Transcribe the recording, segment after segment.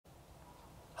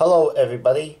Hello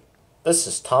everybody, this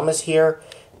is Thomas here,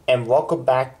 and welcome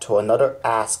back to another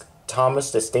Ask Thomas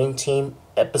the Steam Team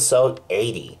episode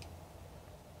 80.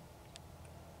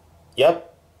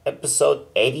 Yep, episode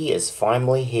 80 is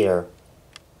finally here.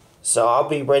 So I'll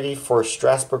be ready for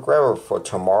Strasbourg River for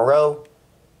tomorrow.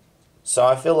 So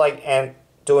I feel like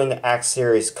doing the Ask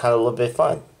series kind of a little bit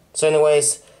fun. So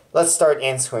anyways, let's start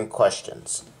answering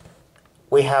questions.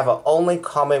 We have an only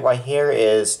comment right here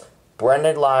is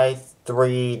Brendan Live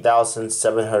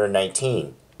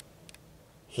 3719.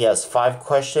 He has 5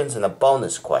 questions and a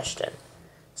bonus question.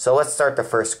 So let's start the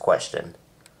first question.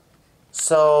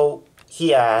 So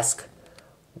he asked,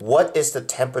 what is the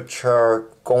temperature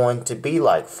going to be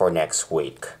like for next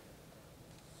week?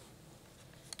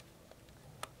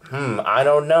 I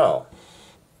don't know.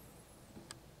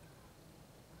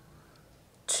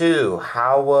 2.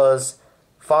 How was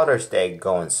Father's Day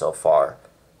going so far?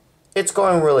 It's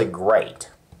going really great.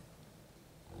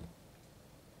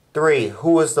 3.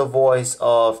 Who is the voice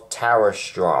of Tara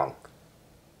Strong?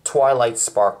 Twilight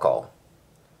Sparkle.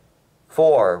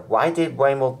 4. Why did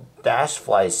Rainbow Dash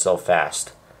fly so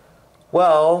fast?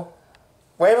 Well,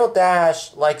 Rainbow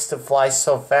Dash likes to fly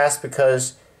so fast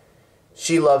because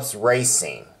she loves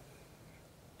racing.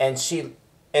 And she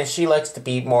likes to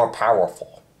be more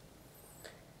powerful.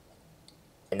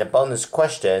 And the bonus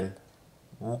question,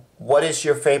 what is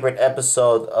your favorite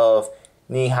episode of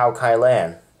Ni Hao Kai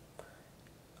Lan?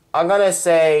 I'm gonna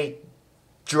say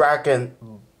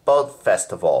Dragon Boat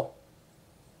Festival.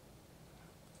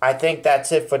 I think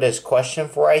that's it for this question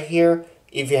for right here.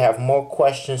 If you have more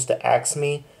questions to ask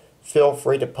me, feel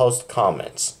free to post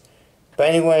comments. But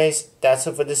anyways, that's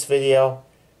it for this video.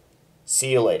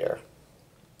 See you later.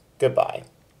 Goodbye.